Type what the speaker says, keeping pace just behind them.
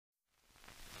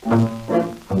Never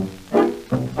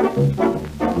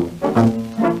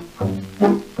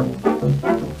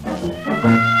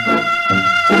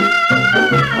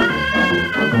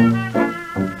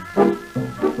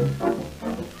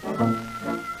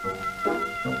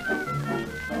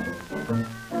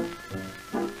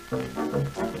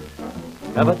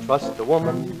trust a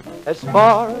woman as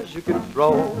far as you can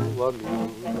throw a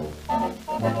mule.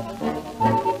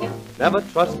 Never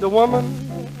trust a woman,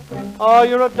 or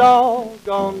you're a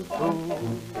doggone fool.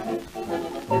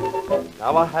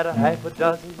 Now I had a half a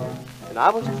dozen, and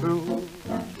I was true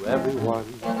to everyone.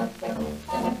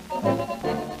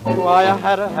 Why, I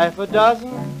had a half a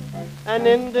dozen, and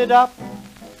ended up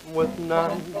with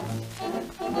none.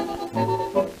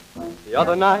 The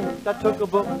other night I took a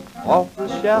book off the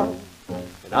shelf,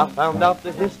 and I found out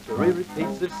the history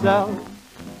repeats itself.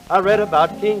 I read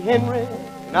about King Henry,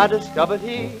 and I discovered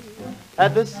he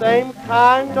had the same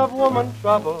kind of woman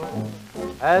trouble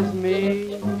as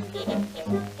me.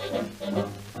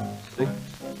 6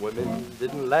 women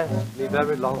didn't last me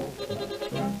very long.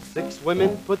 6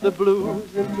 women put the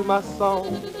blues into my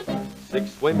song.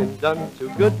 6 women done 2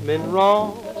 good men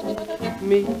wrong,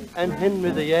 me and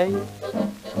Henry VIII.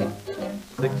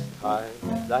 6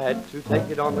 times I had to take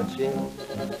it on the chin.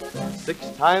 6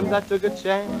 times I took a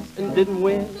chance and didn't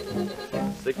win.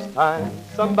 6 times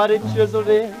somebody chiseled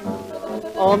in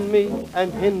on me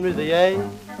and Henry VIII.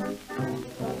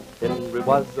 Henry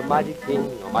was a mighty king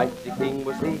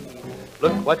was he.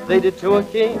 Look what they did to a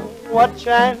king, what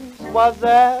chance was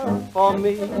there for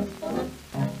me?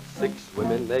 6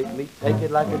 women made me take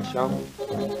it like a chump.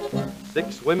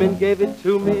 6 women gave it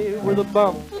to me with a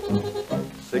bump.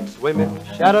 6 women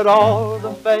shattered all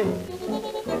the faith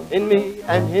in me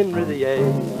and Henry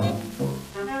VIII.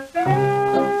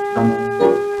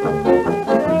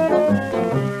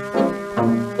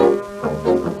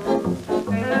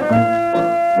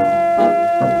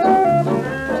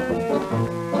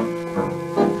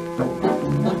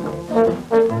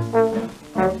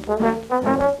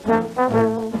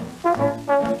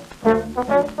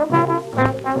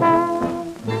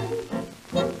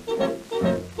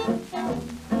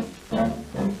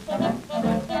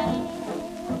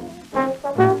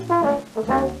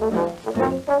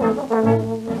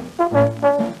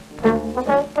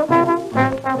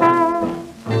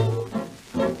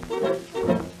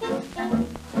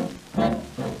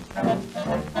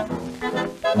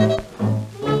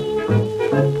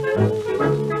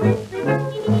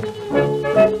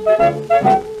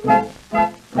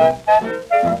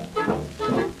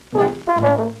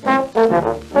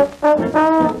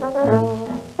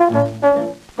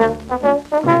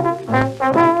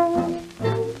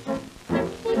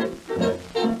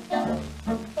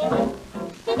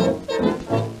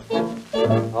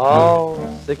 Oh,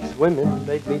 6 women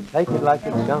made me take it like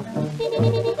a jump.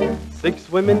 6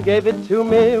 women gave it to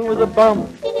me with a bump.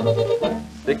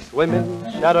 6 women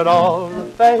shattered all the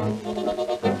faith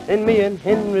in me and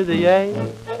Henry VIII.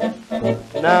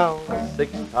 Now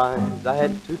 6 times I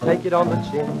had to take it on the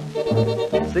chin.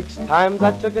 6 times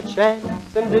I took a chance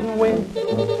and didn't win.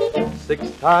 6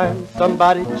 times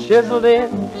somebody chiseled in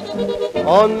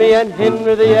on me and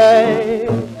Henry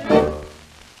VIII.